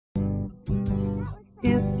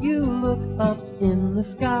If you look up in the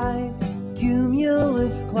sky,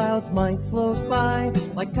 cumulus clouds might float by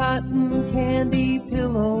like cotton candy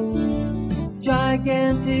pillows,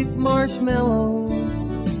 gigantic marshmallows.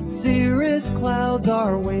 Cirrus clouds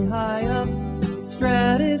are way high up,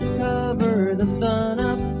 stratus cover the sun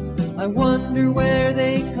up. I wonder where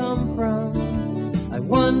they come from, I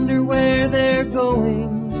wonder where they're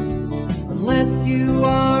going. Unless you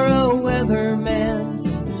are a weatherman,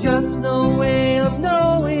 there's just no way of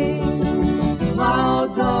knowing.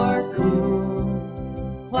 Clouds are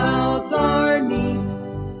cool, clouds are neat.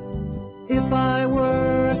 If I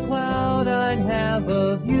were a cloud, I'd have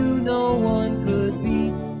a view no one could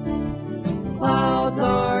beat. Clouds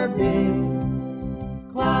are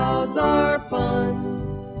big, clouds are fun.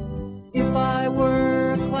 If I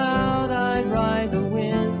were a cloud, I'd ride the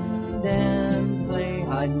wind and play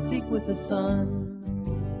hide and seek with the sun.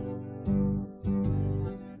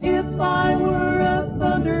 If I were a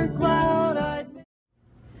thundercloud, I'd...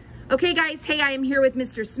 Okay guys, hey, I am here with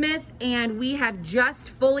Mr. Smith, and we have just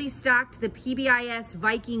fully stocked the PBIS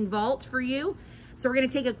Viking Vault for you. So we're gonna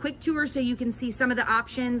take a quick tour so you can see some of the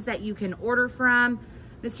options that you can order from.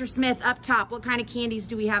 Mr. Smith, up top, what kind of candies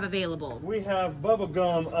do we have available? We have bubble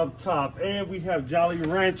gum up top, and we have Jolly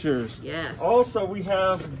Ranchers. Yes. Also, we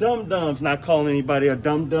have Dum Dums. Not calling anybody a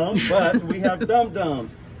Dum Dum, but we have Dum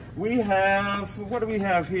Dums. We have, what do we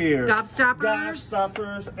have here? Gobstoppers.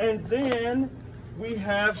 Gobstoppers, and then we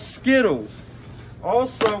have Skittles.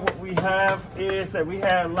 Also, what we have is that we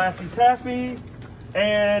have Laffy Taffy,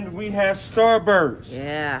 and we have Starburst.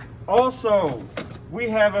 Yeah. Also, we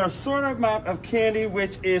have an assorted amount of candy,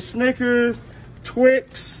 which is Snickers,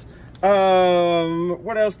 Twix,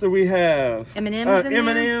 what else do we have? M&Ms in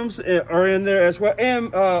M&Ms are in there as well,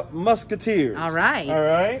 and Musketeers. All right. All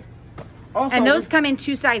right. Also, and those come in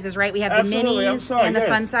two sizes, right? We have the minis and the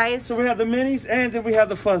fun size. So we have the minis and then we have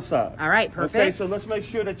the fun size. All right, perfect. Okay, so let's make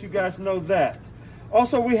sure that you guys know that.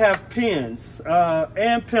 Also, we have pens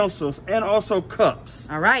and pencils and also cups.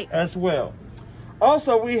 All right. As well.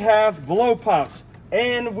 Also, we have blow pops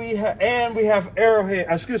and we have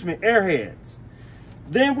airheads.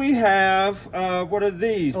 Then we have what are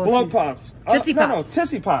these? Blow pops. Tootsie Pops. No,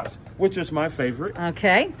 Tootsie Pops, which is my favorite.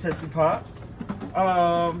 Okay. Tootsie Pops.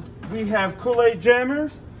 We have Kool-Aid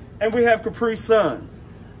Jammers, and we have Capri Suns.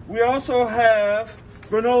 We also have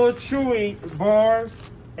granola chewy bars,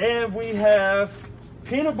 and we have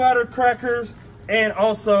peanut butter crackers, and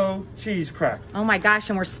also cheese crackers. Oh my gosh,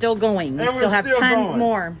 and we're still going. We still have tons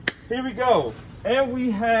more. Here we go. And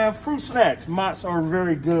we have fruit snacks. Mott's are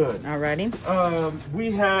very good. Alrighty.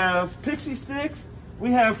 We have Pixie Sticks.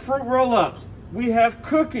 We have fruit roll-ups. We have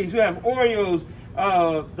cookies. We have Oreos.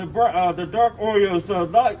 The dark Oreos, the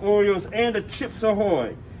light Oreos, and the Chips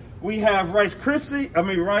Ahoy. We have Rice Krispies.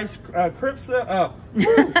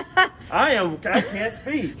 I can't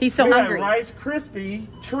speak. He's so hungry. We have Rice Krispie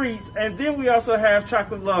treats, and then we also have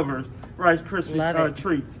Chocolate Lovers Rice Krispies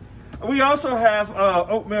treats. We also have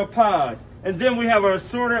oatmeal pies, and then we have an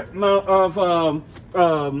assorted amount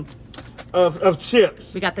of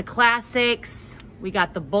chips. We got the classics. We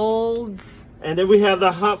got the bolds. And then we have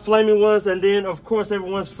the hot flaming ones, and then of course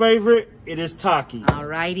everyone's favorite, it is Takis.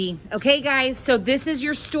 Alrighty. Okay guys, so this is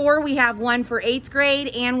your store. We have one for 8th grade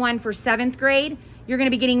and one for 7th grade. You're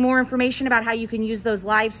gonna be getting more information about how you can use those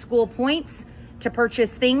live school points to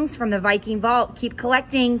purchase things from the Viking Vault. Keep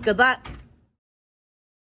collecting, good luck.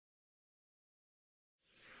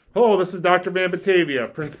 Hello, this is Dr. Van Batavia,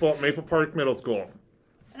 principal at Maple Park Middle School.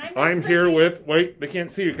 And I'm here with, wait, they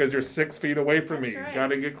can't see you because you're 6 feet away from me. Right.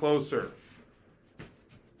 Gotta get closer.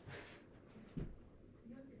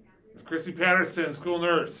 Chrissy Patterson, school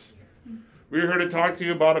nurse. We're here to talk to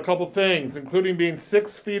you about a couple things, including being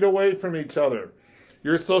 6 feet away from each other.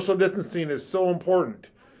 Your social distancing is so important.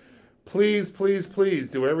 Please, please, please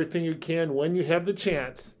do everything you can when you have the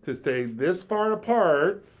chance to stay this far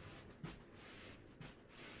apart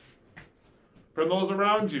from those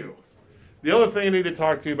around you. The other thing I need to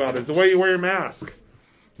talk to you about is the way you wear your mask.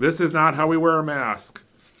 This is not how we wear a mask.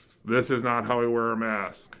 This is not how we wear a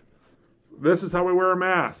mask. This is how we wear a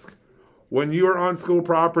mask. When you are on school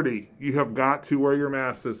property, you have got to wear your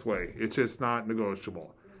mask this way. It's just not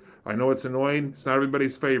negotiable. I know it's annoying. It's not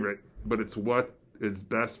everybody's favorite, but it's what is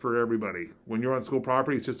best for everybody. When you're on school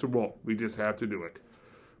property, it's just a rule. We just have to do it.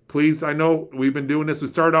 Please, I know we've been doing this. We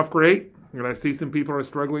started off great, and I see some people are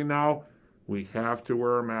struggling now. We have to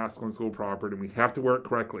wear a mask on school property, and we have to wear it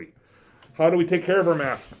correctly. How do we take care of our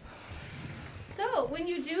mask? So, when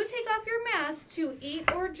you do take off your mask to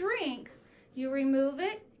eat or drink, you remove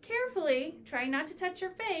it carefully, try not to touch your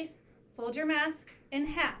face, fold your mask in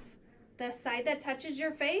half. The side that touches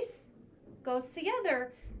your face, goes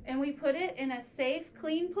together and we put it in a safe,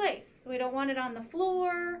 clean place. We don't want it on the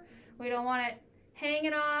floor. We don't want it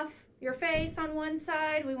hanging off your face on one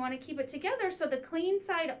side. We want to keep it together so the clean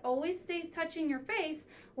side always stays touching your face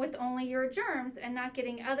with only your germs and not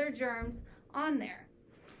getting other germs on there.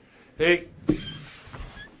 Hey,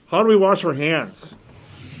 how do we wash our hands?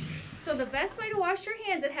 So the best way to wash your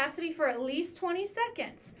hands, it has to be for at least 20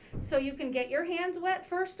 seconds. So you can get your hands wet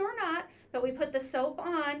first or not, but we put the soap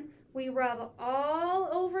on. We rub all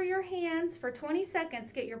over your hands for 20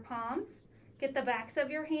 seconds. Get your palms, get the backs of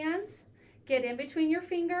your hands, get in between your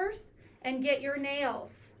fingers, and get your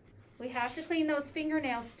nails. We have to clean those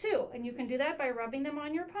fingernails too, and you can do that by rubbing them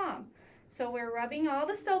on your palm. So we're rubbing all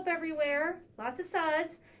the soap everywhere, lots of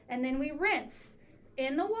suds, and then we rinse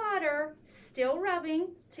in the water, still rubbing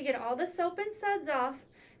to get all the soap and suds off,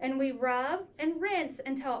 and we rub and rinse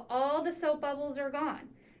until all the soap bubbles are gone.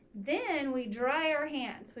 Then we dry our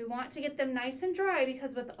hands. We want to get them nice and dry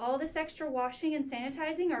because with all this extra washing and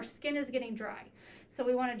sanitizing, our skin is getting dry. So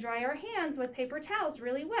we want to dry our hands with paper towels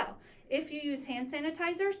really well. If you use hand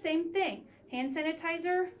sanitizer, same thing. Hand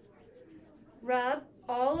sanitizer, rub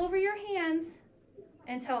all over your hands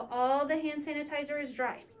until all the hand sanitizer is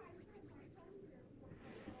dry.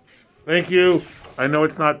 Thank you. I know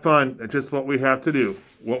it's not fun. It's just what we have to do.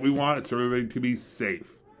 What we want is for everybody to be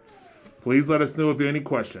safe. Please let us know if you have any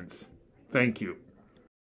questions. Thank you.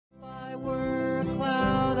 If I were a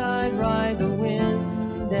cloud, I'd ride the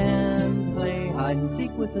wind and play hide and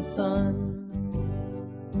seek with the sun.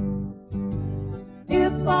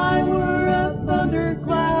 If I were a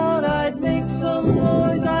thundercloud, I'd make some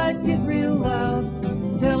noise, I'd get real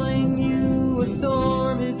loud, telling you a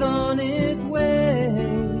storm is on its way.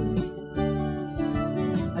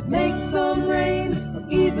 I'd make some rain, or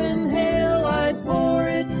even hail, I'd pour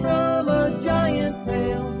it from a giant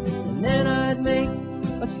pail, and then I'd make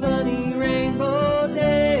a sunny rainbow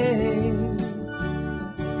day.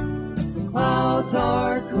 The clouds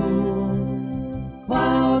are cool,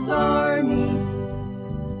 clouds are neat.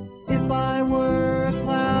 If I were a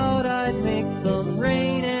cloud, I'd make some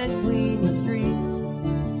rain and clean the street.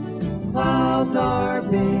 Clouds are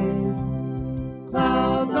big,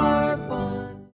 clouds